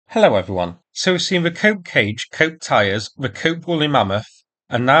Hello everyone. So we've seen the Cope Cage, Cope Tyres, the Cope Woolly Mammoth,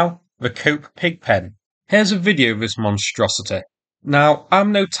 and now the Cope Pigpen. Here's a video of this monstrosity. Now,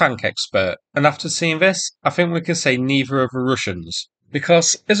 I'm no tank expert, and after seeing this, I think we can say neither are the Russians.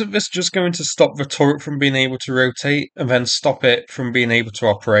 Because isn't this just going to stop the turret from being able to rotate, and then stop it from being able to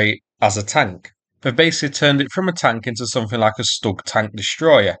operate as a tank? They've basically turned it from a tank into something like a Stug tank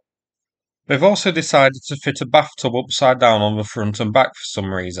destroyer. They've also decided to fit a bathtub upside down on the front and back for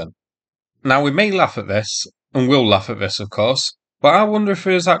some reason. Now, we may laugh at this, and will laugh at this, of course, but I wonder if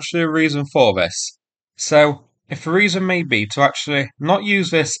there is actually a reason for this. So, if the reason may be to actually not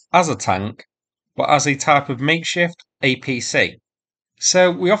use this as a tank, but as a type of makeshift APC.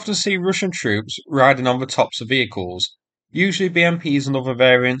 So, we often see Russian troops riding on the tops of vehicles, usually BMPs and other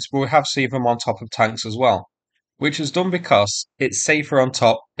variants, but we have seen them on top of tanks as well, which is done because it's safer on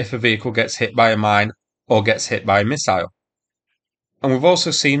top if a vehicle gets hit by a mine or gets hit by a missile. And we've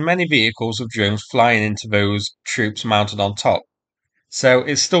also seen many vehicles with drones flying into those troops mounted on top. So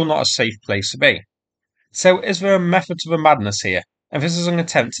it's still not a safe place to be. So is there a method to the madness here? And this is an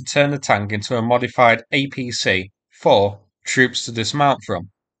attempt to turn the tank into a modified APC for troops to dismount from.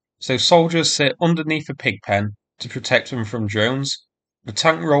 So soldiers sit underneath a pig pen to protect them from drones. The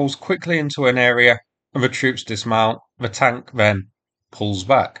tank rolls quickly into an area and the troops dismount. The tank then pulls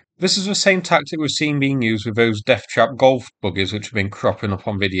back. This is the same tactic we've seen being used with those Death Trap golf buggies which have been cropping up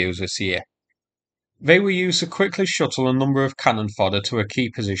on videos this year. They were used to quickly shuttle a number of cannon fodder to a key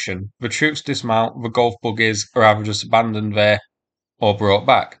position. The troops dismount, the golf buggies are either just abandoned there or brought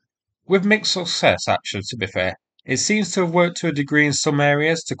back. With mixed success, actually, to be fair. It seems to have worked to a degree in some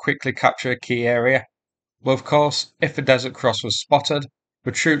areas to quickly capture a key area. But of course, if the Desert Cross was spotted,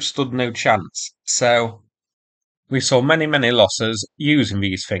 the troops stood no chance. So, we saw many losses using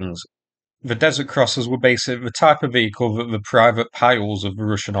these things. The Desert Crossers were basically the type of vehicle that the private piles of the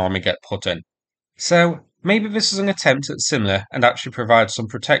Russian army get put in. So, maybe this is an attempt at similar and actually provides some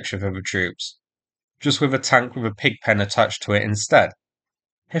protection for the troops, just with a tank with a pig pen attached to it instead.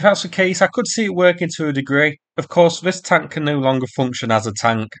 If that's the case, I could see it working to a degree. Of course, this tank can no longer function as a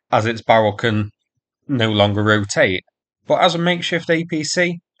tank, as its barrel can no longer rotate. But as a makeshift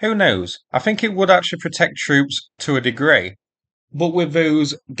APC, who knows? I think it would actually protect troops to a degree. But with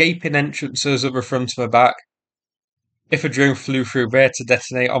those gaping entrances at the front and the back, if a drone flew through there to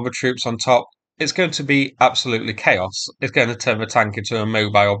detonate on the troops on top, it's going to be absolutely chaos. It's going to turn the tank into a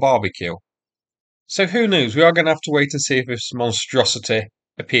mobile barbecue. So who knows? We are going to have to wait and see if this monstrosity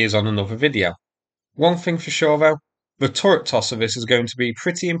appears on another video. One thing for sure though, the turret toss of this is going to be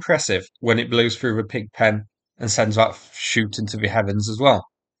pretty impressive when it blows through the pig pen and sends that shoot into the heavens as well.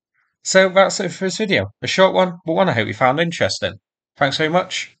 So that's it for this video. A short one, but one I hope you found interesting. Thanks very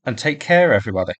much, and take care everybody.